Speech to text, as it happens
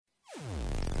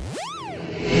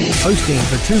Hosting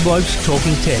for Two Blokes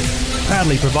Talking Tech.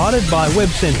 Proudly provided by Web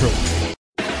Central.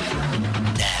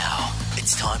 Now,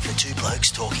 it's time for Two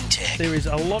Blokes Talking Tech. There is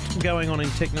a lot going on in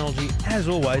technology, as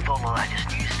always. All the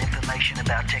latest news and information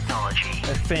about technology.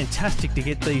 Fantastic to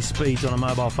get these speeds on a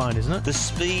mobile phone, isn't it? The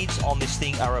speeds on this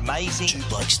thing are amazing. Two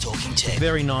Blokes Talking Tech.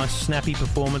 Very nice, snappy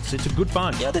performance. It's a good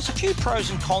phone. Yeah, there's a few pros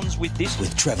and cons with this.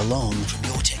 With Trevor Long from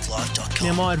YourTechLife.com.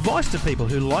 Now, my advice to people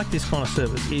who like this kind of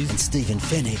service is... And Stephen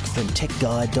Fennick from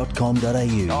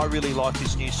TechGuide.com.au. I really like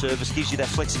this new service. Gives you that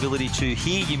flexibility to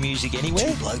hear your music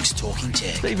anywhere. Two Blokes Talking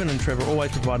Tech. Stephen and Trevor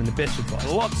always providing the best advice.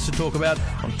 Lots to talk about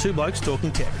on Two Blokes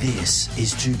Talking Tech. This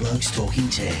is Two Blokes Talking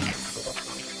Tech.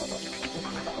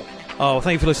 Oh,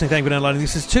 thank you for listening. Thank you for downloading.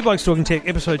 This is Two Blokes Talking Tech,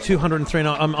 episode 203.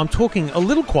 I'm talking a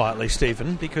little quietly,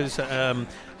 Stephen, because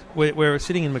we're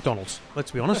sitting in McDonald's,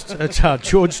 let's be honest. It's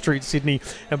George Street, Sydney,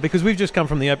 because we've just come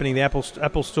from the opening of the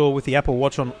Apple Store with the Apple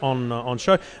Watch on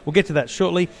show. We'll get to that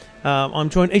shortly. I'm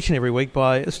joined each and every week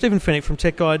by Stephen Fennick from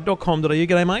TechGuide.com.au.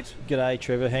 G'day, mate. G'day,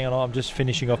 Trevor. Hang on, I'm just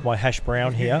finishing off my hash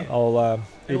brown here.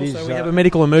 We have a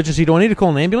medical emergency. Do I need to call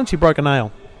an ambulance? You broke a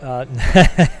nail.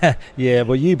 Yeah,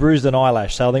 well, you bruised an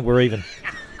eyelash, so I think we're even.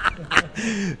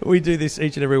 We do this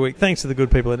each and every week thanks to the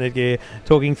good people at Netgear,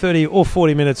 talking 30 or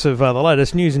 40 minutes of the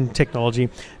latest news and technology.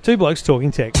 Two Blokes Talking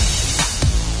Tech.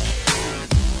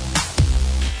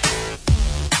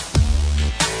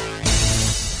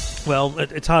 Well,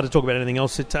 it's hard to talk about anything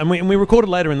else. And we recorded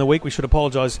later in the week. We should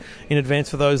apologise in advance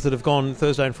for those that have gone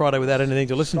Thursday and Friday without anything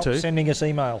to listen to. Sending us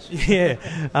emails. Yeah,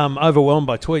 overwhelmed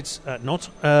by tweets.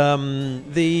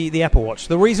 The Apple Watch.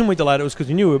 The reason we delayed it was because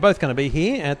we knew we were both going to be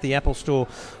here at the Apple Store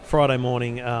Friday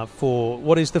morning for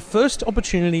what is the first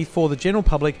opportunity for the general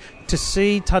public to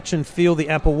see, touch and feel the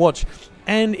Apple Watch.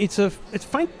 And it's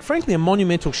frankly a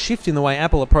monumental shift in the way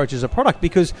Apple approaches a product,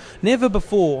 because never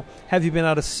before have you been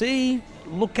able to see,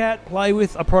 look at, play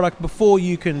with a product before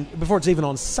it's even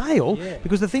on sale,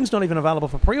 because the thing's not even available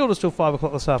for pre-orders till 5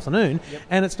 o'clock this afternoon,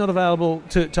 and it's not available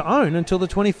to own until the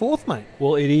 24th, mate.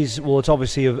 Well, it is. Well, it's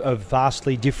obviously a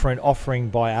vastly different offering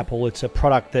by Apple. It's a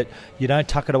product that you don't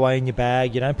tuck it away in your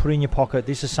bag, you don't put it in your pocket.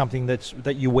 This is something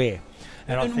that you wear.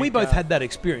 And we both had that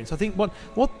experience. I think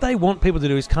what they want people to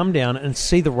do is come down and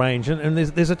see the range. And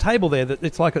there's a table there that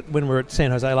it's like when we were at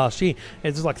San Jose last year.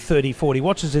 There's like 30, 40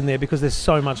 watches in there because there's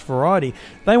so much variety.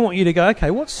 They want you to go,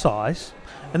 okay, what size?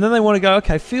 And then they want to go,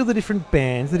 okay, feel the different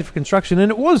bands, the different construction.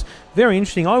 And it was very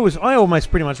interesting. I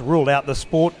almost pretty much ruled out the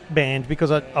sport band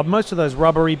because most of those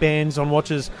rubbery bands on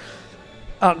watches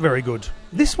aren't very good.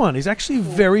 This one is actually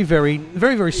very, very,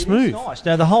 very, very smooth. It's nice.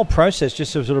 Now, the whole process,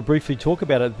 just to sort of briefly talk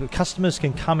about it, the customers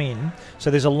can come in.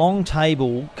 So there's a long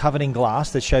table covered in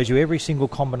glass that shows you every single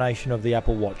combination of the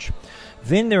Apple Watch.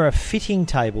 Then there are fitting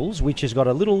tables, which has got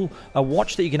a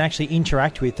watch that you can actually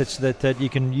interact with. That you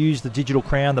can use the digital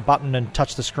crown, the button, and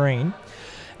touch the screen.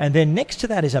 And then next to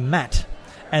that is a mat.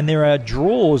 And there are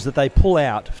drawers that they pull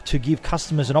out to give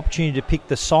customers an opportunity to pick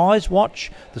the size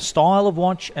watch, the style of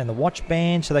watch, and the watch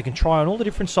band, so they can try on all the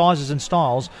different sizes and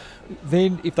styles.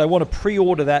 Then, if they want to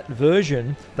pre-order that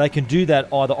version, they can do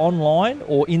that either online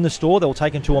or in the store. They'll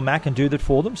take them to a Mac and do that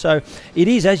for them. So it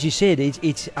is, as you said,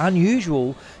 it's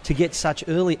unusual to get such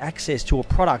early access to a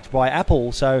product by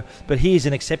Apple. But here's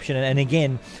an exception. And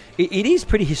again, it is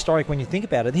pretty historic when you think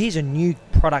about it. Here's a new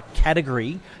product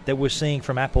category that we're seeing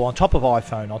from Apple on top of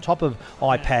iPhone, on top of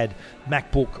iPad,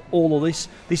 MacBook, all of this.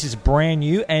 This is brand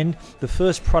new and the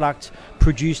first product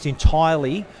produced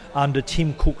entirely under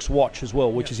Tim Cook's watch as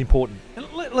well, which is important. And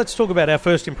let's talk about our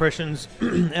first impressions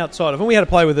outside of it. We had to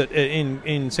play with it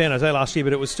in San Jose last year,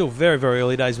 but it was still very, very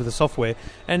early days with the software.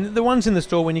 And the ones in the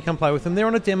store, when you come play with them, they're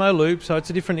on a demo loop, so it's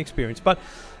a different experience. But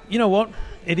you know what?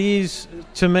 It is,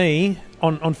 to me,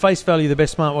 on face value, the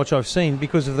best smartwatch I've seen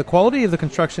because of the quality of the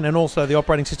construction and also the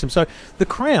operating system. So the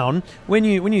crown, when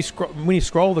you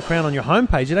scroll the crown on your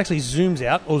homepage, it actually zooms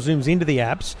out or zooms into the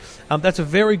apps. That's a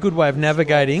very good way of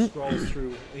navigating. Scrolls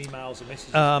through emails and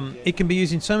messages. It can be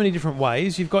used in so many different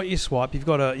ways. You've got your swipe. You've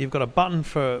got a button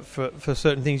for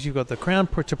certain things. You've got the crown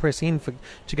to press in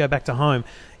to go back to home.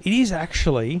 It is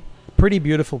actually a pretty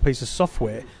beautiful piece of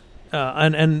software.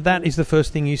 And that is the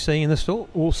first thing you see in the store.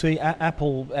 We'll see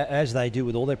Apple, as they do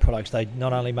with all their products, they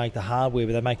not only make the hardware,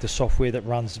 but they make the software that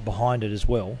runs behind it as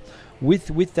well. With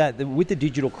the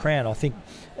digital crown, I think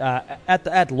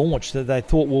at launch that they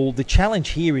thought, well, the challenge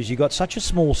here is you've got such a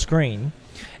small screen.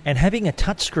 And having a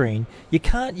touch screen,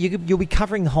 you'll be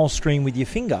covering the whole screen with your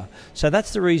finger. So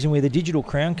that's the reason where the digital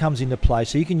crown comes into play.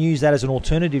 So you can use that as an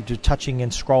alternative to touching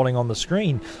and scrolling on the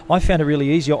screen. I found it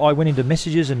really easy. I went into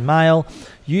messages and mail.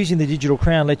 Using the digital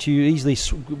crown lets you easily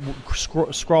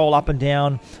scroll up and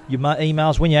down your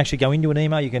emails. When you actually go into an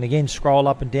email, you can again scroll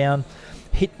up and down.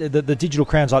 Hit the digital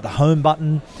crown's like the home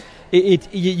button.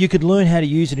 You could learn how to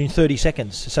use it in 30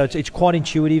 seconds. So it's quite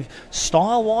intuitive.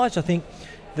 Style-wise, I think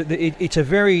it's a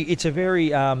very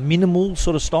minimal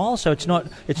sort of style. So it's not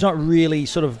really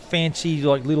sort of fancy,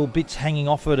 like little bits hanging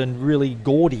off it and really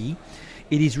gaudy.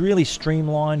 It is really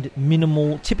streamlined,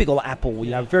 minimal, typical Apple,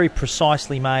 very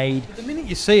precisely made. The minute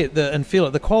you see it and feel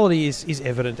it, the quality is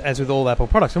evident, as with all Apple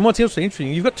products. And what's also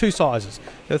interesting, you've got two sizes,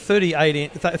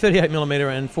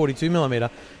 38mm and 42mm.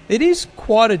 It is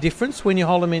quite a difference when you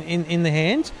hold them in the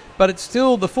hand, but it's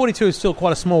still, the 42 is still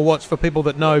quite a small watch for people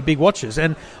that know big watches.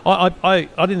 And I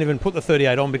didn't even put the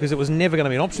 38 on because it was never going to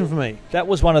be an option for me. That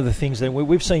was one of the things that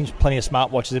we've seen plenty of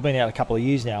smartwatches. They've been out a couple of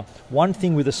years now. One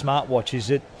thing with a smartwatch is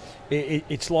that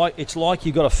it's like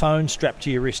you've got a phone strapped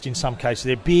to your wrist in some cases.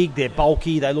 They're big, they're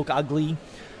bulky, they look ugly.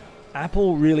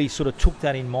 Apple really sort of took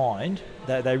that in mind.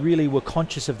 They really were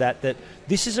conscious of that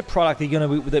this is a product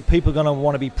that people are going to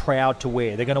want to be proud to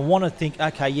wear. They're going to want to think,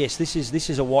 okay, yes, this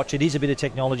is a watch. It is a bit of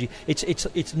technology.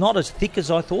 It's not as thick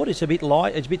as I thought. It's a bit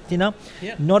light. It's a bit thinner.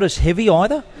 Yeah. Not as heavy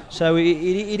either. So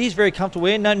it is very comfortable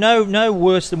wear. No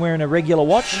worse than wearing a regular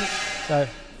watch. So.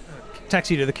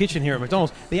 Taxi to the kitchen here at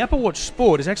McDonald's. The Apple Watch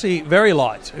Sport is actually very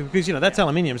light because that's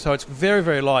aluminium, so it's very,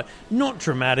 very light. Not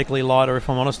dramatically lighter, if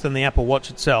I'm honest, than the Apple Watch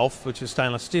itself, which is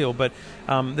stainless steel. But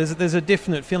there's a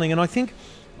definite feeling, and I think.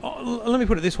 Let me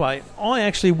put it this way. I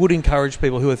actually would encourage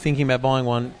people who are thinking about buying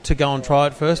one to go and try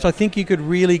it first. I think you could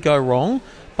really go wrong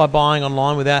by buying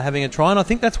online without having a try, and I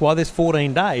think that's why there's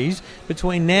 14 days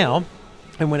between now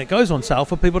and when it goes on sale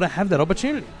for people to have that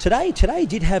opportunity. Today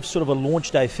did have sort of a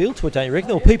launch day feel to it, don't you reckon?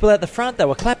 There were people out the front, they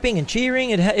were clapping and cheering.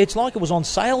 It's like it was on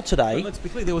sale today. But let's be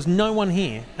clear, there was no one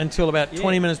here until about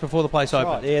 20 minutes before the place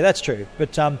opened. Right. Yeah, that's true.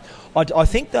 But I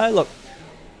think, though, look,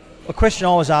 a question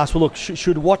I was asked, well, look,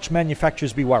 should watch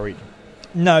manufacturers be worried?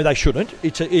 No, they shouldn't.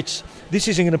 This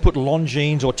isn't going to put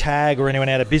Longines or Tag or anyone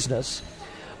out of business.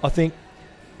 I think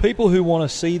people who want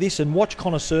to see this and watch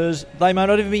connoisseurs, they may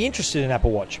not even be interested in Apple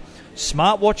Watch.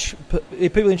 Smartwatch,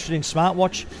 if people are interested in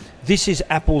smartwatch, this is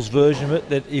Apple's version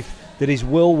of it that is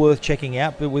well worth checking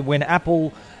out. But when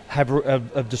Apple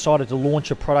have decided to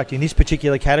launch a product in this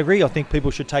particular category, I think people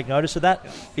should take notice of that.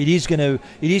 It is going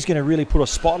to really put a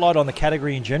spotlight on the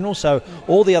category in general. So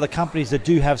all the other companies that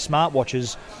do have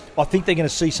smartwatches, I think they're going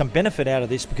to see some benefit out of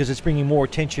this because it's bringing more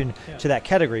attention to that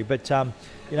category. But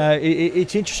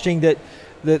it's interesting that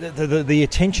the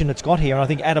attention it's got here, and I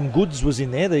think Adam Goods was in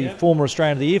there, the former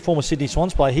Australian of the Year, former Sydney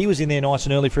Swans player. He was in there nice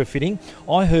and early for a fitting.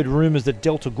 I heard rumours that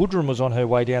Delta Goodrem was on her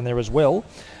way down there as well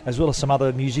as some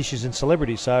other musicians and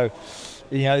celebrities. So,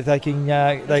 they can.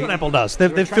 That's what Apple does.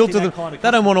 They've filtered them.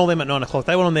 They don't want all them at 9 o'clock.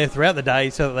 They want them there throughout the day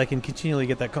so that they can continually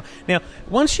get that. Now,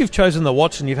 once you've chosen the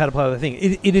watch and you've had to play with the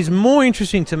thing, it is more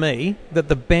interesting to me that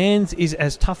the bands is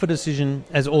as tough a decision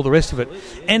as all the rest of it.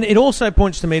 And it also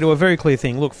points to me to a very clear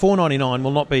thing. Look, $499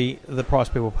 will not be the price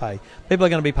people pay. People are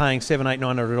going to be paying $700, $800,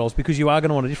 $900 because you are going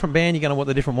to want a different band. You're going to want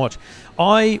the different watch.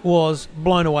 I was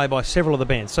blown away by several of the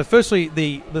bands. So, firstly,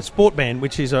 the sport band,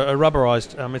 which is a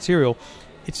rubberized material.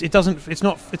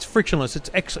 It's frictionless.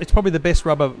 It's probably the best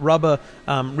rubber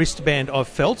wristband I've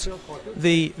felt.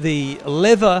 The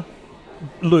leather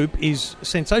loop is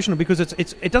sensational because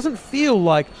it doesn't feel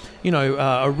like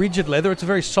a rigid leather. It's a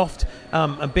very soft,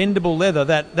 a bendable leather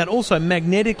that also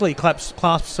magnetically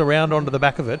clasps around onto the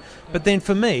back of it. But then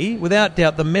for me, without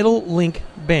doubt, the Metal Link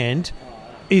band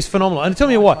is phenomenal. And tell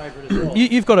me what,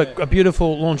 you've got a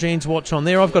beautiful Longines watch on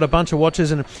there. I've got a bunch of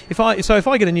watches, and if I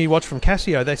get a new watch from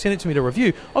Casio, they send it to me to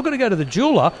review. I've got to go to the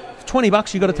jeweler.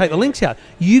 $20, you've got to take the links out.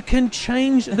 You can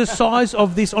change the size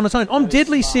of this on its own. I'm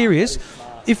deadly serious.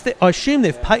 I assume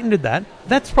they've patented that.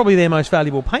 That's probably their most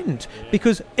valuable patent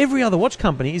because every other watch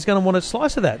company is going to want a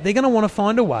slice of that. They're going to want to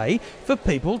find a way for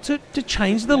people to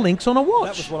change the links on a watch.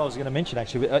 That was what I was going to mention,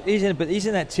 actually. But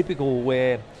isn't that typical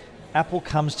where Apple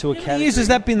comes to a category? How many years has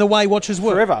that been the way watches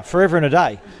work? Forever and a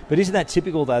day. But isn't that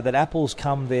typical, though, that Apple's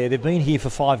come there, they've been here for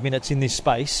 5 minutes in this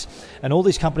space, and all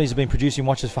these companies have been producing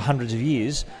watches for hundreds of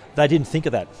years. They didn't think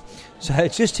of that. So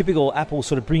it's just typical Apple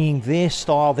sort of bringing their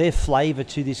style, their flavour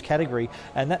to this category,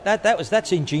 and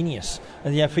that's ingenious.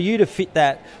 And for you to fit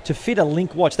a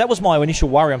Link watch, that was my initial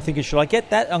worry. I'm thinking, should I get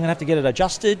that? I'm going to have to get it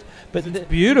adjusted. But it's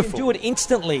beautiful. You can do it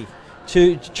instantly.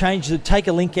 to take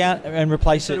a link out and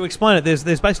replace So it. to explain it, there's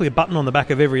basically a button on the back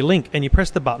of every link, and you press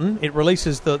the button, it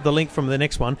releases the link from the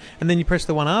next one, and then you press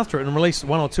the one after it and release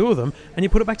one or two of them, and you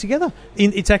put it back together.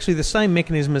 It's actually the same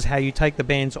mechanism as how you take the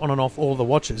bands on and off all the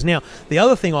watches. Now, the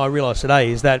other thing I realised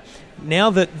today is that now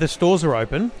that the stores are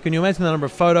open, can you imagine the number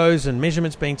of photos and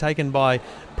measurements being taken by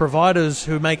providers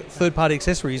who make third-party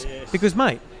accessories? Because,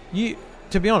 mate,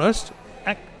 to be honest,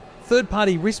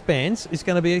 third-party wristbands is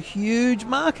going to be a huge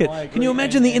market. I agree. Can you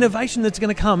imagine the innovation that's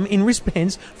going to come in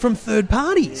wristbands from third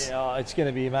parties? Yeah, it's going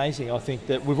to be amazing. I think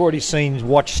that we've already seen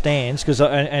watch stands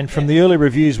and from the early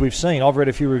reviews we've seen, I've read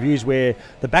a few reviews where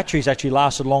the batteries actually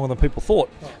lasted longer than people thought.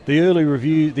 The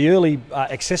early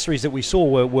accessories that we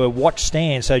saw were watch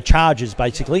stands, so chargers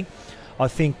basically. I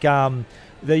think you're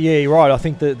right. I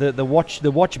think the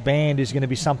watch band is going to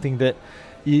be something that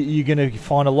you're going to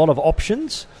find a lot of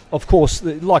options. Of course,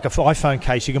 like an iPhone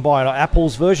case, you can buy an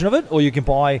Apple's version of it, or you can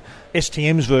buy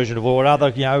STM's version of it, or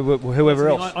other, whoever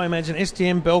else. I imagine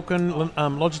STM, Belkin,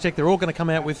 Logitech, they're all going to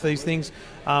come out with these things.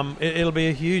 It'll be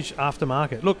a huge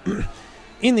aftermarket. Look,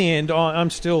 in the end, I'm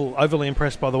still overly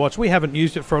impressed by the watch. We haven't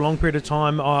used it for a long period of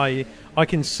time. I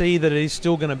can see that it is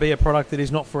still going to be a product that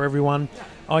is not for everyone.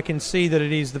 I can see that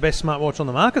it is the best smartwatch on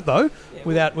the market, though,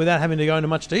 without having to go into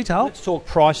much detail. Let's talk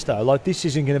price, though. Like, this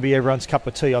isn't going to be everyone's cup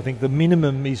of tea. I think the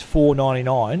minimum is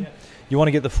 $499. You want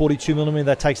to get the 42mm,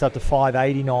 that takes up to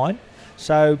 $589.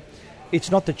 So it's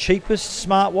not the cheapest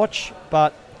smartwatch,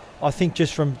 but I think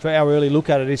just from our early look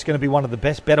at it, it's going to be one of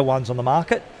the better ones on the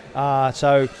market.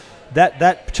 So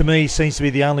that to me seems to be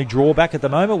the only drawback at the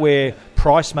moment, where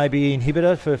price may be an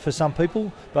inhibitor for some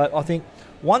people. But I think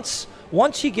once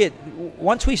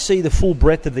we see the full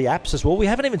breadth of the apps as well, we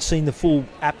haven't even seen the full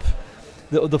app,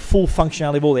 the full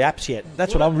functionality of all the apps yet.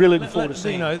 That's what I'm really looking forward to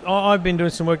seeing. I've been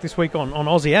doing some work this week on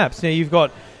Aussie apps. Now you've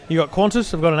got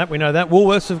Qantas, have got an app, we know that.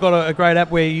 Woolworths have got a great app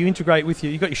where you integrate with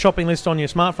you've got your shopping list on your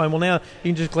smartphone. Well, now you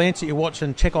can just glance at your watch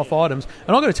and check off items.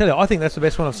 And I've got to tell you, I think that's the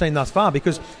best one I've seen thus far,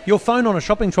 because your phone on a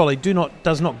shopping trolley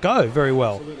does not go very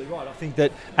well. Absolutely right. I think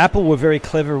that Apple were very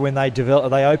clever when they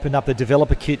opened up the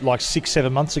developer kit like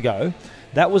 6-7 months ago.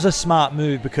 That was a smart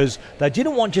move, because they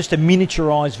didn't want just a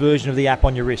miniaturized version of the app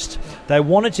on your wrist. They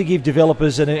wanted to give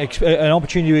developers an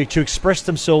opportunity to express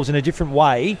themselves in a different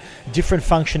way, different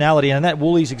functionality, and that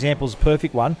Woolies example is a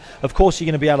perfect one. Of course, you're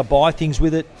going to be able to buy things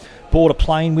with it, board a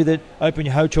plane with it, open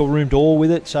your hotel room door with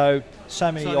it, so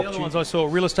many the opportunities. other ones I saw,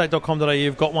 realestate.com.au,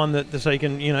 you've got one that so you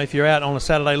can, if you're out on a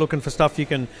Saturday looking for stuff, you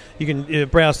can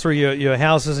browse through your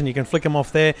houses and you can flick them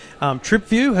off there.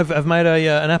 TripView have made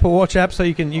an Apple Watch app, so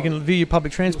you can view your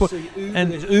public transport.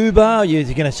 And there's Uber, you're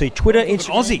going to see Twitter,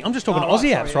 Instagram. Aussie. I'm just talking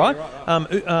Aussie apps, right?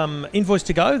 Invoice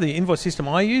to Go, the invoice system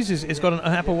I use, has got an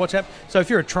Apple Watch app. So if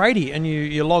you're a tradie and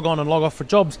you log on and log off for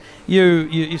jobs,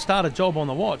 you start a job on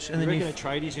the watch, and you then reckon a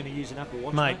tradie's going to use an Apple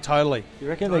Watch? Mate, totally. You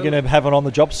reckon they're going to have it on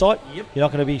the job site? Yep. You're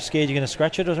not going to be scared you're going to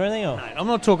scratch it or anything? Or? Mate, I'm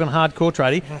not talking hardcore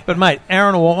tradie, but mate,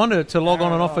 Aaron will want one to log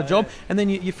on and off a job, and then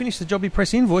you finish the job, you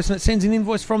press invoice, and it sends an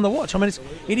invoice from the watch. I mean,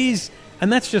 it is,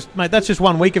 and that's just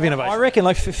 1 week of innovation. I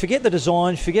reckon, forget the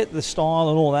design, forget the style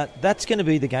and all that. That's going to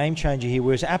be the game changer here.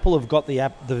 Whereas Apple have got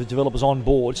the developers on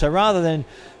board, so rather than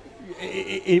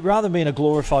being a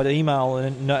glorified email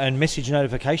and message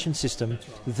notification system,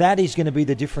 that is going to be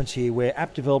the difference here, where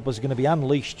app developers are going to be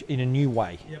unleashed in a new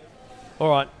way. Yep. All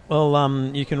right.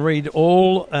 Well, you can read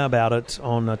all about it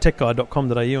on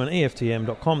techguide.com.au and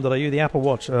EFTM.com.au. The Apple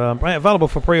Watch available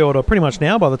for pre-order pretty much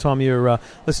now by the time you're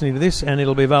listening to this, and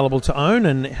it'll be available to own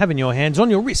and have in your hands on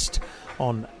your wrist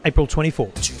on April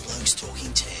 24th. Two Blokes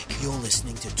Talking Tech. You're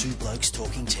listening to Two Blokes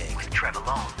Talking Tech with Trevor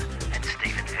Long and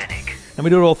Stephen Fennick. And we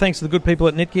do it all thanks to the good people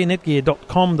at Netgear,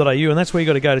 netgear.com.au, and that's where you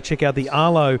got to go to check out the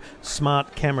Arlo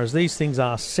smart cameras. These things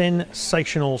are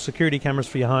sensational security cameras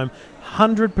for your home,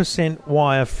 100%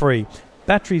 wire-free.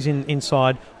 Batteries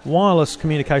inside, wireless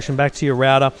communication back to your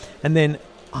router, and then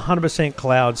 100%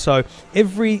 cloud. So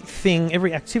every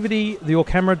activity that your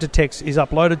camera detects is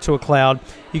uploaded to a cloud.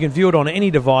 You can view it on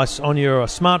any device, on your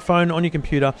smartphone, on your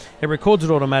computer. It records it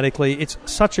automatically. It's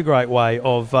such a great way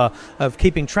of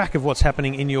keeping track of what's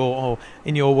happening in your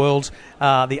world.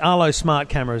 The Arlo smart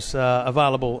cameras are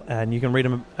available, and you can read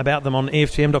about them on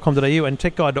EFTM.com.au and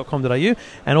techguide.com.au,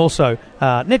 and also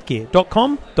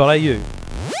netgear.com.au.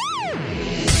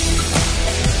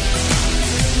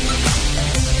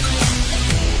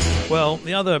 Well,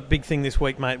 the other big thing this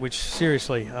week, mate, which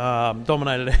seriously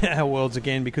dominated our worlds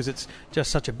again because it's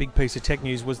just such a big piece of tech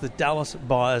news, was the Dallas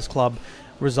Buyers Club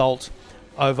result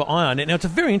over IronNet. Now, it's a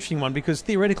very interesting one because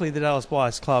theoretically the Dallas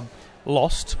Buyers Club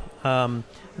lost.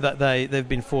 That they've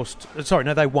been forced. Sorry,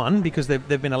 no, they won because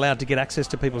they've been allowed to get access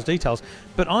to people's details.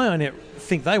 But IONET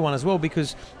think they won as well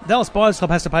because Dallas Buyers Club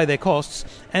has to pay their costs,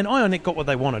 and IONET got what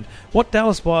they wanted. What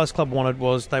Dallas Buyers Club wanted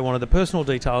was they wanted the personal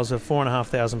details of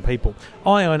 4,500 people.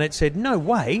 IONET said no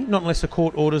way, not unless the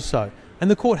court orders so, and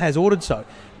the court has ordered so.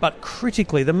 But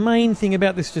critically, the main thing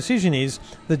about this decision is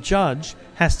the judge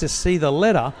has to see the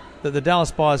letter that the Dallas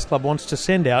Buyers Club wants to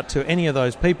send out to any of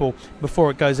those people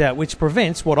before it goes out, which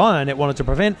prevents what IONET wanted to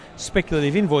prevent,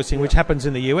 speculative invoicing, which happens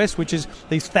in the US, which is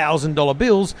these $1,000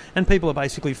 bills, and people are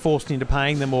basically forced into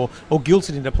paying them or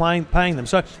guilted into paying them.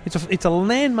 So it's a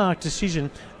landmark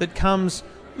decision that comes,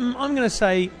 I'm going to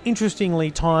say, interestingly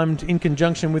timed in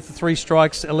conjunction with the three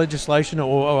strikes legislation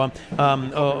or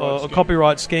a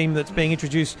copyright scheme that's being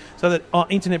introduced so that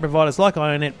internet providers like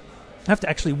IONET have to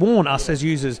actually warn us as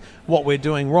users what we're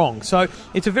doing wrong. So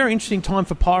it's a very interesting time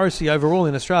for piracy overall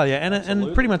in Australia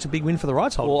and pretty much a big win for the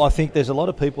rights holders. Well, I think there's a lot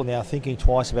of people now thinking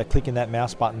twice about clicking that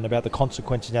mouse button, about the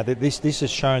consequences. Now, this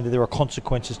has shown that there are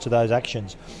consequences to those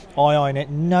actions. IONET,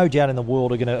 no doubt in the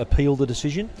world, are going to appeal the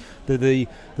decision. The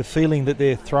feeling that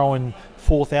they're throwing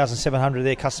 4,700 of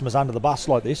their customers under the bus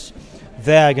like this,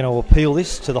 they're going to appeal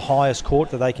this to the highest court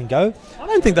that they can go. I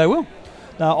don't think they will.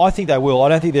 No, I think they will. I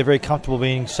don't think they're very comfortable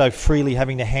being so freely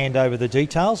having to hand over the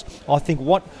details. I think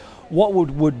what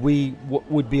would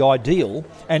be ideal,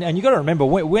 and you've got to remember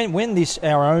when this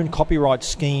our own copyright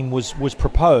scheme was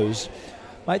proposed,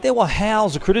 mate, there were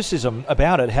howls of criticism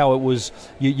about it. How it was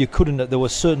you couldn't. There were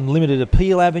certain limited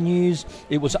appeal avenues.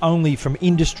 It was only from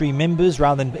industry members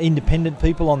rather than independent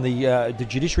people on the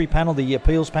judiciary panel, the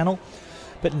appeals panel.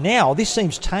 But now this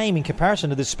seems tame in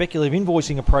comparison to the speculative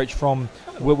invoicing approach from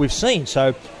what we've seen.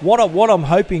 So what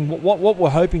we're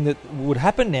hoping that would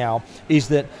happen now is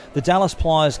that the Dallas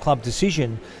Buyers Club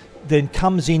decision then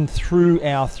comes in through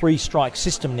our three-strike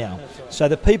system now, so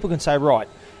that people can say, right,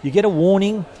 you get a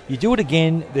warning, you do it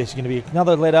again, there's going to be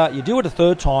another letter, you do it a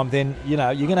third time, then you're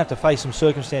going to have to face some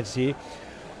circumstances here.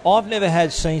 I've never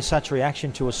seen such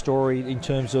reaction to a story in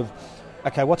terms of,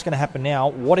 okay, what's going to happen now?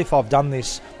 What if I've done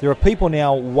this? There are people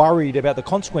now worried about the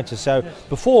consequences. So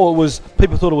before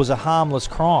people thought it was a harmless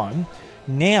crime.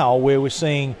 Now where we're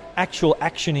seeing actual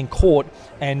action in court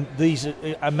and these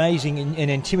amazing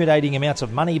and intimidating amounts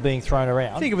of money being thrown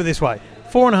around. Think of it this way.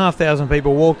 4,500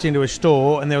 people walked into a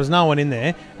store and there was no one in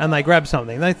there and they grabbed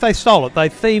something. They stole it. They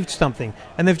thieved something.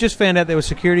 And they've just found out there were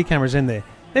security cameras in there.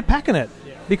 They're packing it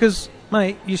because,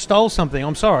 mate, you stole something.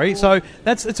 I'm sorry. So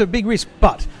it's a big risk.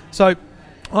 But, so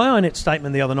IONET's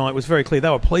statement the other night was very clear. They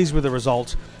were pleased with the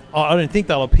result. I don't think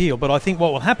they'll appeal, but I think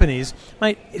what will happen is,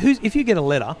 mate, if you get a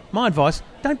letter, my advice,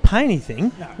 don't pay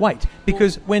anything. No. Wait,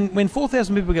 because when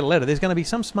 4,000 people get a letter, there's going to be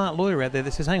some smart lawyer out there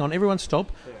that says, hang on, everyone stop,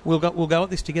 we'll go at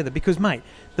this together. Because, mate,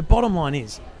 the bottom line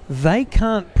is, they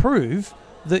can't prove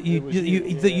that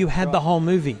you had the whole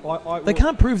movie. They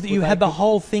can't prove that you had the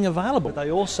whole thing available. But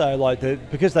they also,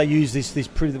 because they use this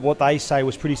what they say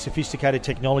was pretty sophisticated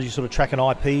technology, sort of tracking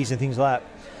IPs and things like that.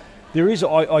 There is,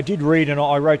 I did read, and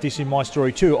I wrote this in my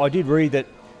story too, I did read that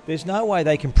there's no way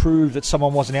they can prove that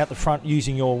someone wasn't out the front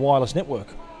using your wireless network.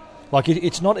 Like,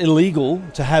 it's not illegal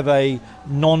to have a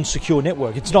non-secure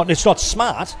network. It's not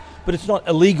smart, but it's not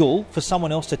illegal for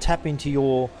someone else to tap into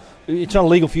your... It's not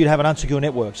illegal for you to have an unsecure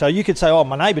network. So you could say, oh,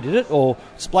 my neighbour did it, or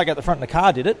this bloke out the front in the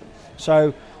car did it.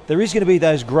 So there is going to be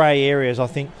those grey areas, I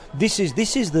think. This is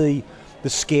the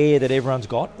scare that everyone's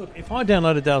got. Look, if I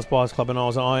downloaded Dallas Buyers Club and I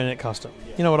was an IONET customer,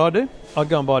 you know what I'd do? I'd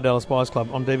go and buy Dallas Buyers Club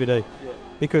on DVD. Yeah.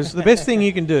 Because the best thing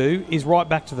you can do is write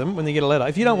back to them when they get a letter.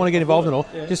 If you don't want to get involved at all,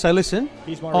 just say, listen,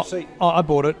 here's my receipt. I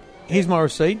bought it. Here's my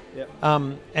receipt.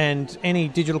 Yeah. And any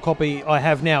digital copy I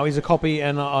have now is a copy,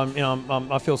 and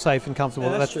I feel safe and comfortable.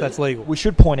 That's legal. We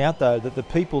should point out, though, that the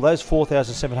people, those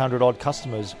 4,700 odd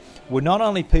customers, were not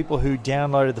only people who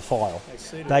downloaded the file.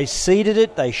 They seeded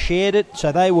it, they shared it,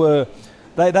 so they were...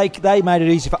 They made it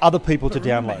easy for other people to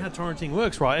download. How torrenting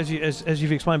works, right? As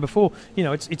you've explained before,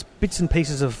 it's bits and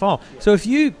pieces of a file. So if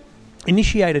you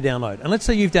initiate a download, and let's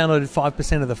say you've downloaded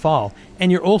 5% of the file,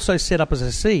 and you're also set up as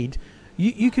a seed,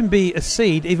 you can be a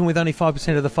seed even with only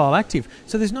 5% of the file active.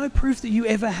 So there's no proof that you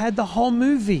ever had the whole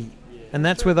movie. And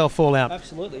that's where they'll fall out.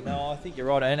 Absolutely. No, I think you're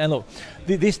right. And look,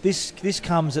 this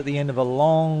comes at the end of a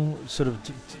long sort of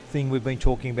thing we've been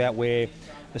talking about, where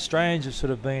Australians have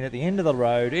sort of been at the end of the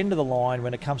road, end of the line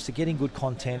when it comes to getting good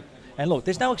content. And look,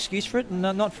 there's no excuse for it.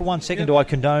 Not for 1 second do I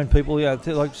condone people.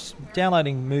 Like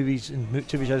downloading movies and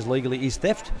TV shows legally is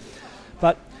theft.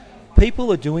 But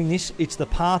people are doing this. It's the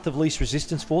path of least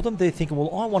resistance for them. They're thinking,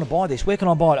 well, I want to buy this. Where can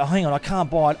I buy it? Oh, hang on, I can't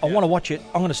buy it. I want to watch it.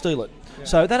 I'm going to steal it. Yeah.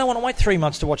 So they don't want to wait 3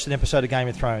 months to watch an episode of Game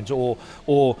of Thrones or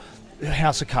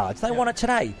House of Cards. They want it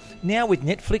today. Now with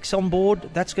Netflix on board,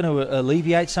 that's going to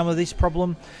alleviate some of this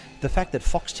problem. The fact that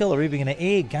Foxtel are even going to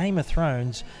air Game of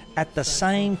Thrones at the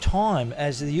same time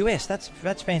as the US, that's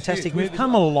fantastic. We've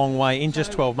come a long way in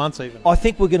just 12 months even. I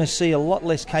think we're going to see a lot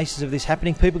less cases of this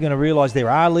happening. People are going to realise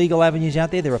there are legal avenues out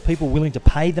there. There are people willing to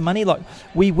pay the money. Like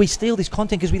we steal this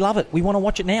content because we love it. We want to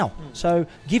watch it now. So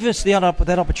give us that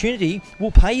opportunity.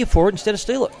 We'll pay you for it instead of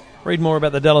steal it. Read more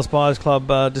about the Dallas Buyers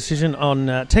Club decision on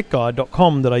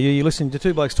techguide.com.au. You're listening to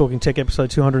Two Blokes Talking Tech,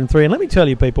 episode 203. And let me tell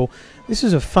you, people, this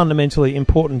is a fundamentally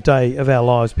important day of our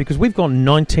lives because we've gone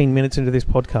 19 minutes into this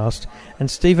podcast and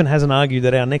Stephen hasn't argued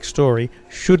that our next story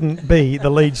shouldn't be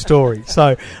the lead story.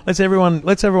 So let's everyone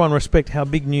respect how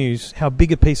big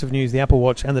a piece of news the Apple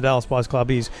Watch and the Dallas Buyers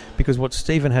Club is, because what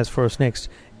Stephen has for us next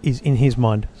is, in his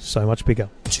mind, so much bigger.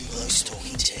 Two Blokes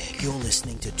Talking Tech. You're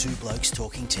listening to Two Blokes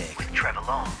Talking Tech. With Trevor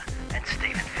Long and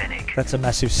Stephen Fennick. That's a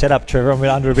massive setup, Trevor. I'm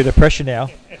under a bit of pressure now.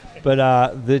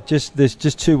 But there's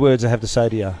just two words I have to say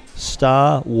to you.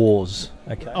 Star Wars.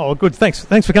 Okay. Oh, good. Thanks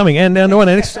for coming. And now on to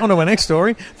our next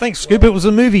story. Thanks, Scoop. It was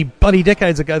a movie bloody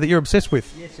decades ago that you're obsessed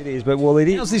with. Yes, it is. But it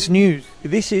is. How's this news?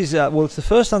 This is it's the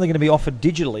first time they're going to be offered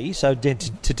digitally, so to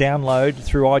download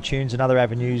through iTunes and other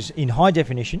avenues in high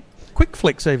definition. Quick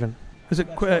flicks, even. Is it?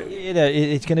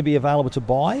 It's going to be available to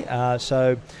buy.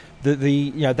 So.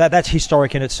 That's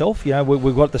historic in itself.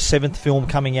 We've got the 7th film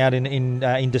coming out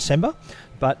in December.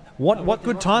 But what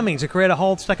good timing to create a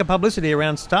whole stack of publicity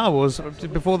around Star Wars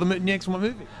before the next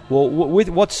movie. Well, with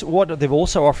what they're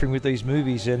also offering with these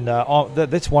movies, and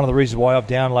that's one of the reasons why I've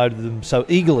downloaded them so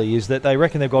eagerly, is that they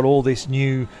reckon they've got all this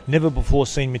new, never before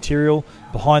seen material,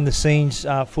 behind the scenes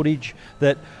footage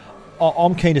that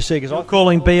I'm keen to see, because I'm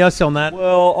calling BS on that.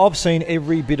 Well, I've seen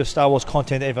every bit of Star Wars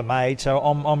content ever made, so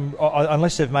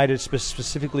unless they've made it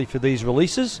specifically for these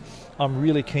releases, I'm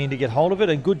really keen to get hold of it.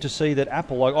 And good to see that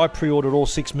Apple, I pre-ordered all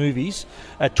 6 movies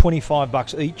at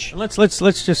 $25 each.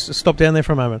 Let's just stop down there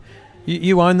for a moment.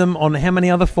 You own them on how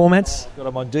many other formats? I've got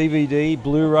them on DVD,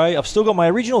 Blu-ray. I've still got my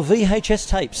original VHS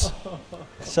tapes.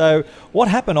 So what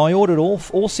happened? I ordered all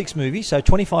 6 movies, so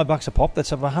 $25 a pop.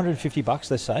 That's over $150,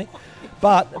 they say.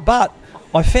 But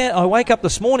I wake up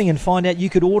this morning and find out you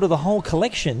could order the whole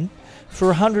collection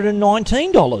for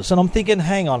 $119, and I'm thinking,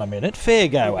 hang on a minute, fair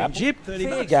go, Apple.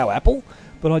 Fair go, Apple.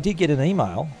 But I did get an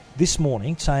email this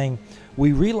morning saying,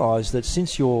 we realise that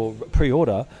since your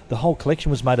pre-order, the whole collection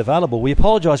was made available. We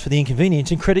apologise for the inconvenience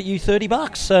and credit you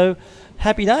 $30. So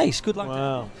happy days. Good luck.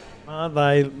 Wow.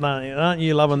 Aren't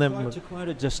you loving them? To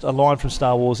quote just a line from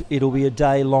Star Wars, it'll be a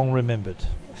day long remembered.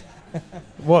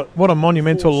 What a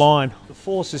monumental line. The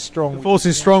Force is strong. The Force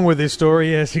is strong with this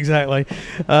story, yes, exactly.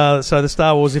 So the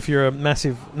Star Wars, if you're a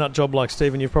massive nut job like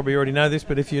Stephen, you probably already know this,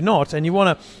 but if you're not and you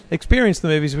want to experience the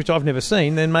movies, which I've never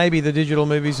seen, then maybe the digital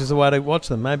movies is the way to watch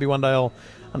them. Maybe one day I'll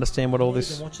understand what all this...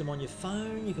 You can watch them on your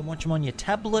phone, you can watch them on your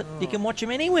tablet, you can watch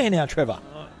them anywhere now, Trevor.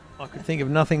 I could think of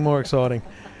nothing more exciting.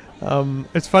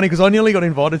 It's funny because I nearly got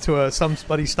invited to some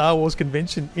bloody Star Wars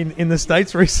convention in the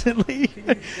States recently.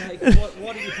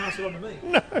 Why did you pass it on to me?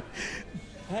 No.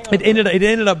 It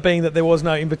ended up being that there was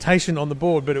no invitation on the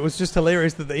board, but it was just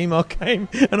hilarious that the email came,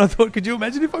 and I thought, could you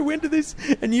imagine if I went to this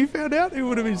and you found out? It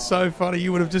would have been so funny.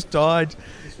 You would have just died.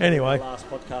 Anyway. Last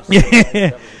podcast.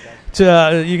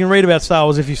 Yeah. You can read about Star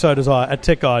Wars if you so desire at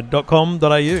techguide.com.au.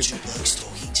 Two Blokes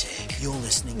Talking Tech. You're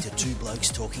listening to Two Blokes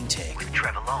Talking Tech. With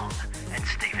Trevor Long and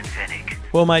Stephen Fennick.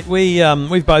 Well, mate,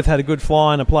 we've both had a good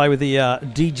fly and a play with the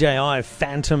DJI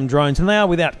Phantom drones, and they are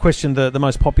without question the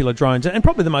most popular drones and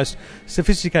probably the most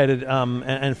sophisticated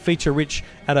and feature-rich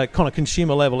at a kind of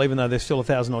consumer level, even though they're still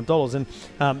 $1,000 odd.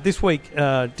 And this week,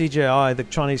 DJI,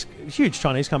 the huge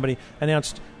Chinese company,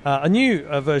 announced a new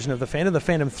version of the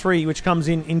Phantom 3, which comes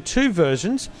in 2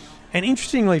 versions. And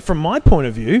interestingly, from my point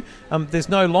of view, there's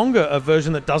no longer a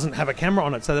version that doesn't have a camera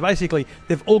on it. So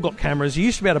they've all got cameras. You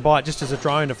used to be able to buy it just as a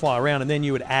drone to fly around, and then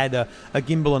you would add a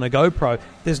gimbal and a GoPro.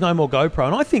 There's no more GoPro.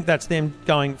 And I think that's them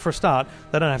going, for a start,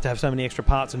 they don't have to have so many extra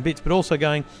parts and bits, but also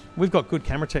going, we've got good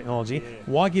camera technology. Yeah.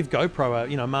 Why give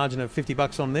GoPro a margin of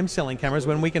 $50 on them selling cameras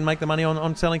when we can make the money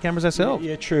on selling cameras ourselves?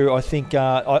 Yeah, true. I think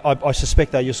I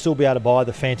suspect that you'll still be able to buy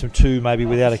the Phantom 2 maybe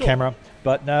without a camera.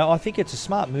 But no, I think it's a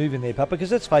smart move in there, Pat,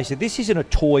 because let's face it, this isn't a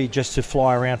toy just to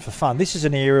fly around for fun. This is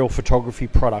an aerial photography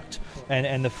product,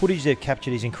 and the footage they've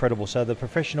captured is incredible. So the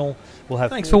Professional will have...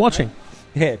 Thanks for watching.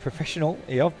 Yeah, Professional.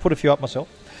 Yeah, I've put a few up myself.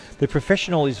 The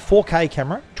Professional is 4K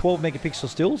camera, 12 megapixel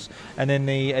stills, and then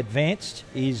the Advanced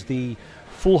is the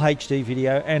full HD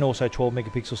video, and also 12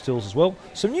 megapixel stills as well.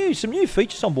 Some new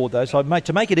features on board though. So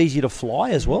to make it easier to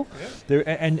fly as well.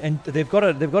 And they've got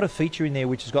a feature in there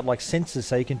which has got like sensors,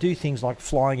 so you can do things like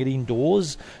flying it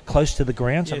indoors, close to the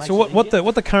ground. So what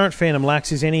the current Phantom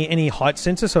lacks is any height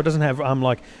sensor, so it doesn't have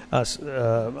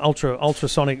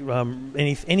ultrasonic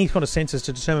any kind of sensors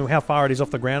to determine how far it is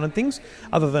off the ground and things,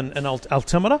 other than an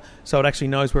altimeter, so it actually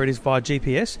knows where it is via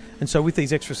GPS. And so with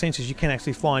these extra sensors, you can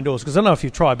actually fly indoors. Because I don't know if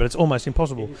you've tried, but it's almost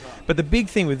impossible. But the big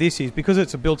thing with this is because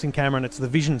it's a built-in camera and it's the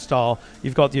Vision style,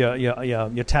 you've got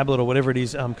your tablet or whatever it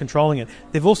is controlling it.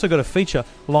 They've also got a feature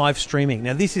live streaming.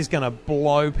 Now this is going to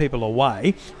blow people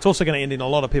away. It's also going to end in a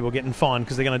lot of people getting fined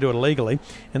because they're going to do it illegally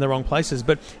in the wrong places.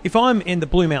 But if I'm in the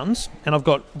Blue Mountains and I've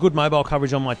got good mobile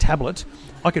coverage on my tablet,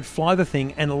 I could fly the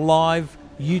thing and live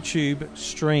YouTube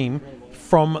stream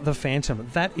from the Phantom.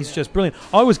 That is just brilliant.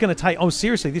 I was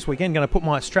seriously this weekend going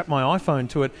to strap my iPhone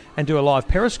to it and do a live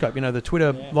Periscope, the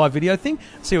Twitter live video thing,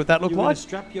 see what that looked like.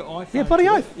 Strap your iPhone. Yeah, bloody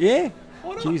oath. Yeah.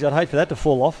 Jeez, I'd hate for that to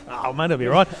fall off. Oh, mate, it'll be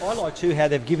right. I like too how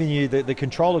they've given you the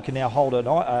controller can now hold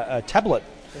a tablet.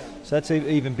 So that's an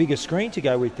even bigger screen to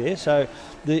go with there. So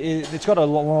it's got a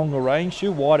longer range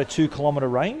too, wider 2 kilometre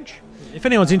range. If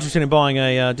anyone's interested in buying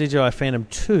a DJI Phantom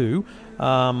 2,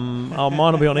 mine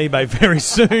will be on eBay very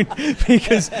soon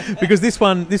because this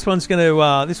one's going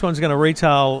to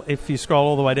retail, if you scroll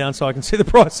all the way down so I can see the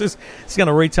prices, it's going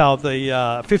to retail the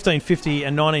 1550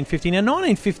 and 1950. Now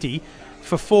 1950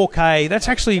 for 4K, that's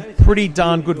actually pretty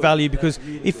darn good value, because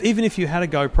even if you had a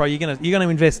GoPro, you're going to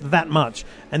invest that much,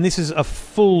 and this is a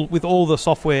full with all the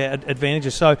software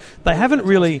advantages. So they haven't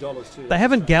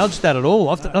gouged that at all.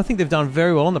 I think they've done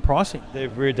very well on the pricing.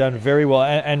 They've done very well,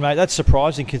 and mate, that's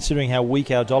surprising considering how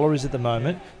weak our dollar is at the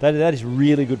moment. That is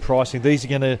really good pricing. I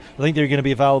think they're going to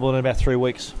be available in about 3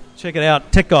 weeks. Check it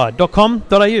out,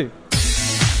 techguide.com.au.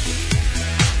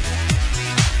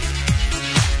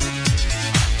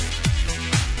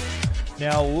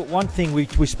 Now, one thing we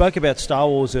spoke about Star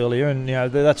Wars earlier, and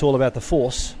that's all about the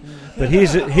Force. But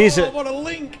here's what a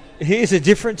link! Here's a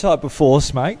different type of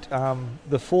Force, mate.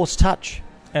 The Force Touch,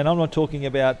 and I'm not talking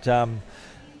about. I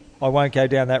won't go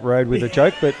down that road with a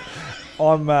joke, but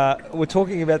we're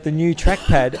talking about the new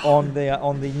trackpad on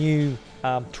the new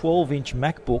 12-inch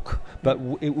MacBook. But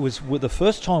it was the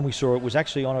first time we saw it was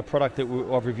actually on a product that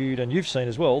I've reviewed and you've seen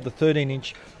as well. The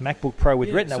 13-inch MacBook Pro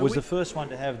with Retina was the first one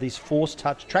to have this Force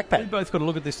Touch trackpad. We both got to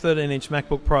look at this 13-inch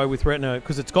MacBook Pro with Retina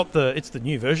because it's the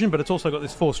new version, but it's also got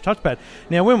this Force touchpad.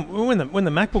 Now, when the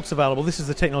MacBook's available, this is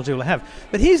the technology we'll have.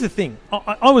 But here's the thing: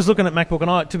 I was looking at MacBook,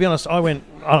 and to be honest, I went,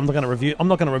 I'm not going to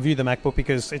review the MacBook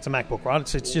because it's a MacBook, right?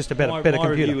 It's just a better computer. My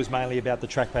review was mainly about the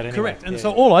trackpad anyway. Correct. And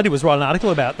so all I did was write an article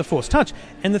about the Force Touch.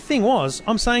 And the thing was,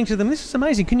 I'm saying to them, this is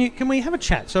amazing. Can we have a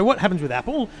chat? So what happens with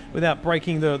Apple, without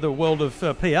breaking the world of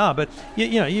PR, but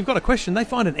you've got a question, they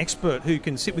find an expert who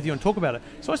can sit with you and talk about it.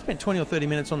 So I spent 20 or 30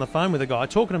 minutes on the phone with a guy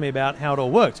talking to me about how it all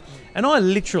worked. And I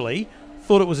literally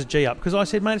thought it was a G-up because I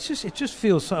said, mate, it just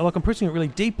feels so, like I'm pressing it really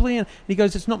deeply. And he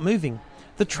goes, it's not moving.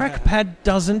 The trackpad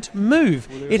doesn't move.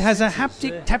 It has a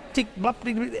taptic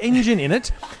engine in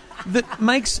it that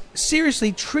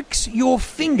tricks your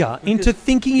finger into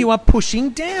thinking you are pushing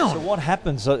down. So what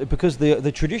happens, because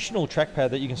the traditional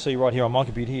trackpad that you can see right here on my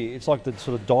computer here, it's like the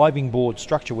sort of diving board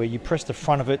structure where you press the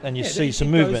front of it and you see some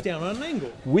movement. It goes down on an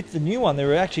angle. With the new one,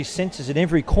 there are actually sensors in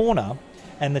every corner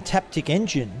and the taptic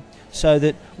engine, so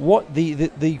that what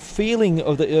the feeling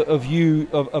of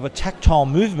a tactile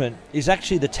movement is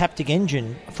actually the taptic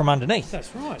engine from underneath.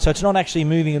 That's right. So it's not actually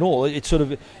moving at all.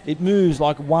 It moves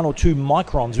like 1 or 2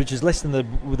 microns, which is less than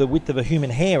the width of a human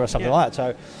hair or something like that.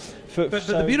 So. But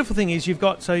the beautiful thing is you've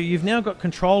now got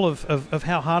control of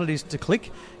how hard it is to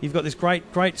click. You've got this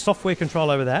great software control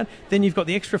over that. Then you've got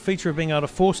the extra feature of being able to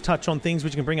force touch on things,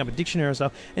 which can bring up a dictionary and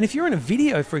stuff. And if you're in a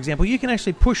video, for example, you can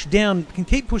actually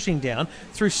keep pushing down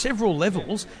through several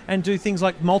levels and do things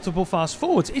like multiple fast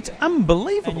forwards. It's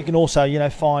unbelievable. And you can also,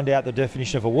 find out the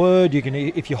definition of a word. You can,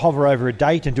 if you hover over a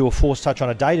date and do a force touch on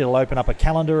a date, it'll open up a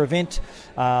calendar event.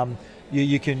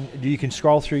 You can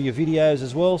scroll through your videos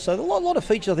as well. So a lot of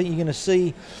features I think you're going to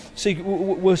see.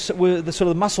 We're the sort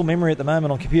of muscle memory at the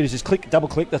moment on computers is click, double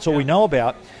click. That's all we know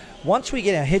about. Once we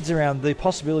get our heads around the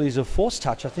possibilities of Force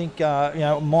Touch, I think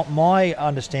my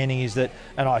understanding is that,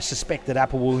 and I suspect that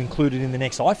Apple will include it in the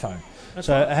next iPhone,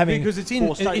 because it's in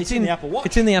the Apple Watch.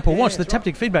 It's in the Apple Yeah, Watch. The that's right.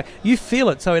 taptic feedback, you feel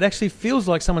it, so it actually feels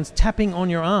like someone's tapping on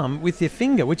your arm with their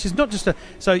finger, which is not just a.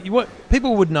 So what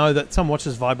people would know that some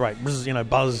watches vibrate,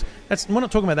 buzz. We're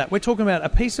not talking about that. We're talking about a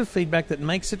piece of feedback that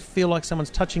makes it feel like someone's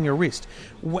touching your wrist.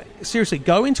 Seriously,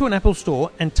 go into an Apple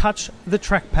store and touch the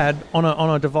trackpad on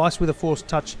a device with a Force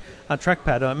Touch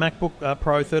trackpad, a MacBook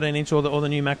Pro 13-inch or the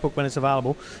new MacBook when it's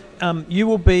available. You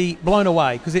will be blown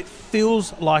away because it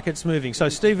feels like it's moving. So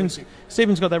Stephen's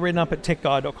got that written up at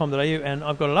techguide.com.au, and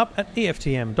I've got it up at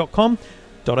eftm.com.au.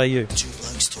 Two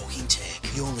Blokes Talking Tech.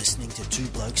 You're listening to Two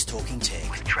Blokes Talking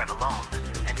Tech. With Trevor Long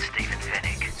and Stephen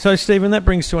Fennick. So, Stephen, that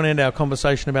brings to an end our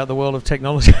conversation about the world of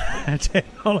technology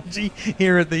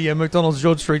here at the McDonald's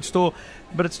George Street store.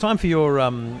 But it's time for your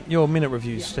minute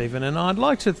reviews, Stephen, and I'd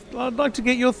like to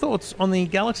get your thoughts on the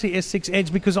Galaxy S6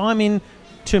 Edge because I'm in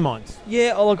two minds.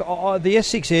 Yeah, look, the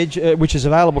S6 Edge, which is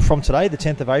available from today, the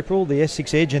 10th of April, the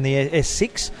S6 Edge and the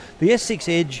S6. The S6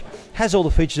 Edge has all the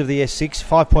features of the S6,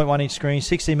 5.1-inch screen,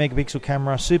 16-megapixel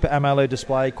camera, Super AMOLED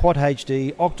display, Quad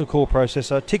HD, octa-core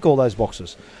processor, tick all those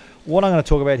boxes. What I'm going to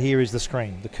talk about here is the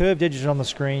screen. The curved edges on the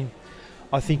screen,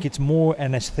 I think it's more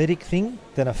an aesthetic thing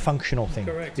than a functional thing.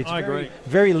 Correct. It's I agree.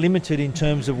 Very limited in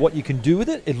terms of what you can do with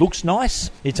it. It looks nice.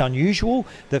 It's unusual.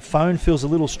 The phone feels a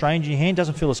little strange in your hand.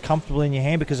 Doesn't feel as comfortable in your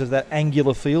hand because of that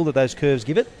angular feel that those curves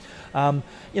give it.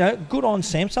 Good on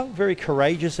Samsung. Very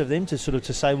courageous of them to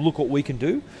say, look what we can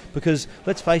do. Because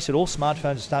let's face it, all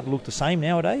smartphones are starting to look the same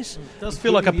nowadays. It does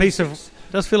feel like a piece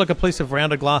of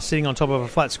rounded glass sitting on top of a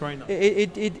flat screen.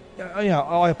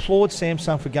 I applaud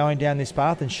Samsung for going down this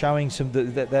path and showing some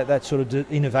that sort of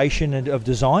innovation and of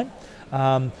design.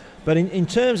 But in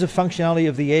terms of functionality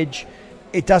of the Edge,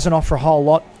 it doesn't offer a whole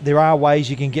lot. There are ways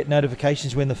you can get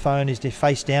notifications when the phone is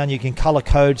face down. You can colour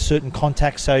code certain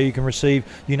contacts so you can receive,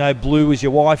 blue is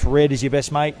your wife, red is your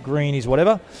best mate, green is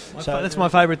whatever. That's my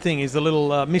favourite thing is the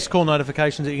little missed call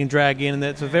notifications that you can drag in, and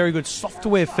that's a very good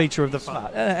software feature of the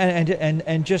phone.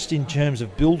 And just in terms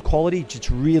of build quality, it's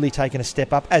really taken a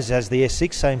step up, as has the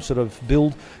S6, same sort of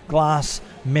build, glass,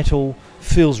 metal,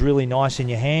 feels really nice in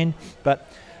your hand, but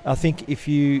I think if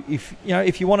you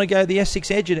want to go the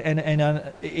S6 Edge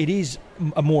and it is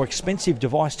a more expensive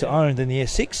device to own than the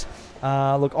S6.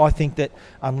 Look, I think that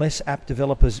unless app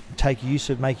developers make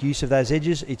use of those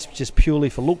edges, it's just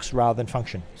purely for looks rather than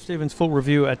function. Stephen's full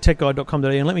review at techguide.com.au,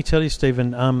 and let me tell you,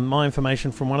 Stephen, my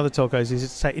information from one of the telcos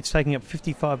is it's taking up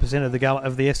 55%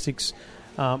 of the S6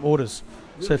 orders.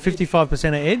 So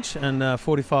 55% are Edge and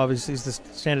 45 is the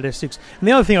standard S6. And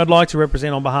the other thing I'd like to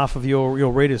represent on behalf of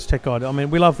your readers, Tech Guide, I mean,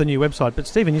 we love the new website, but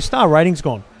Stephen, your star rating's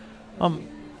gone.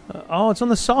 It's on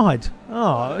the side.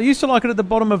 I used to like it at the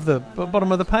bottom of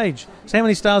the page. So how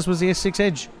many stars was the S6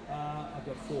 Edge? I've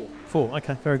got 4. 4,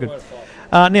 okay, very good.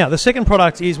 Now, the second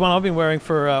product is one I've been wearing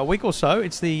for a week or so.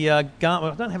 It's the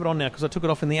Garmin. I don't have it on now because I took it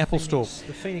off in the Apple Store.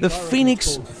 The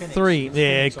Fenix 3.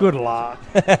 Yeah, good luck.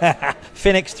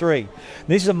 Fenix 3.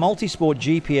 This is a multi-sport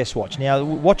GPS watch. Now,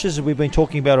 watches we've been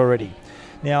talking about already.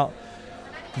 Now,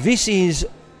 this is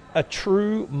a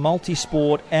true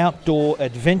multi-sport, outdoor,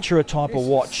 adventurer type of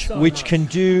watch, which can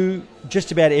do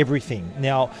just about everything.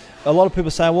 Now, a lot of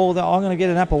people say, well, I'm going to get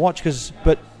an Apple Watch,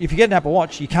 but if you get an Apple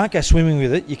Watch, you can't go swimming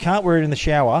with it, you can't wear it in the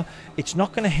shower, it's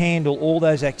not going to handle all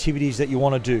those activities that you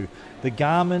want to do. The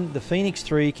Garmin, the Fenix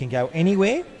 3 can go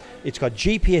anywhere. It's got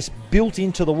GPS built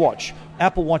into the watch.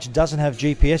 Apple Watch doesn't have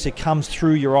GPS, it comes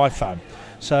through your iPhone.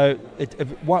 So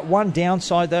one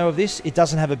downside, though, of this, it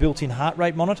doesn't have a built-in heart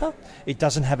rate monitor. It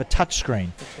doesn't have a touch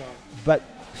screen. But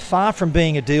far from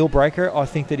being a deal breaker, I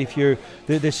think that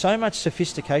there's so much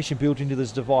sophistication built into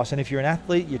this device, and if you're an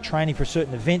athlete, you're training for a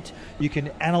certain event, you can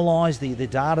analyse the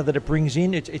data that it brings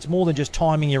in. It's more than just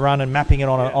timing your run and mapping it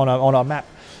on a map.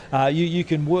 You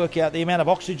can work out the amount of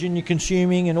oxygen you're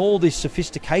consuming and all this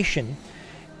sophistication.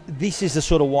 This is the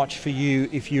sort of watch for you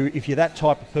if you're that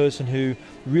type of person who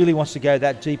really wants to go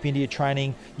that deep into your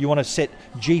training. You want to set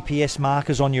GPS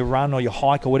markers on your run or your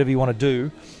hike or whatever you want to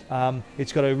do.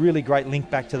 It's got a really great link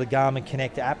back to the Garmin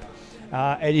Connect app.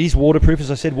 It is waterproof,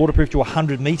 as I said, waterproof to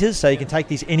 100 metres, so you can take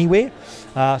this anywhere.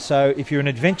 So if you're an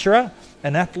adventurer,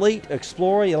 an athlete,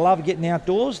 explorer, you love getting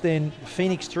outdoors, then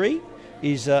Fenix 3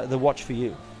 is the watch for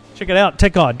you. Check it out,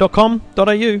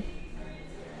 techguide.com.au.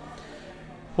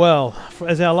 Well,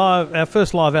 as our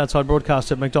first live outside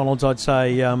broadcast at McDonald's, I'd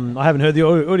say I haven't heard the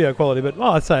audio quality, but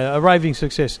I'd say a raving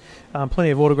success.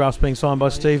 Plenty of autographs being signed by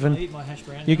Stephen.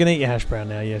 You can eat your hash brown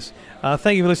now, yes.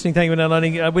 Thank you for listening. Thank you for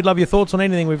downloading. We'd love your thoughts on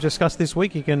anything we've discussed this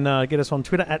week. You can get us on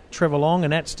Twitter at Trevor Long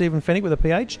and at Stephen Fennick with a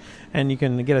PH, and you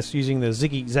can get us using the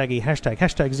Ziggy Zaggy hashtag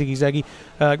Ziggy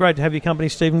Zaggy. Great to have your company,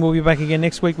 Stephen. We'll be back again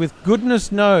next week with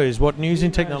goodness knows what news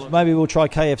in technology. Maybe we'll try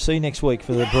KFC next week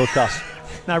for the broadcast.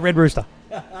 No, Red Rooster.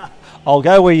 I'll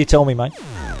go where you tell me, mate.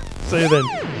 See you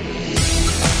then.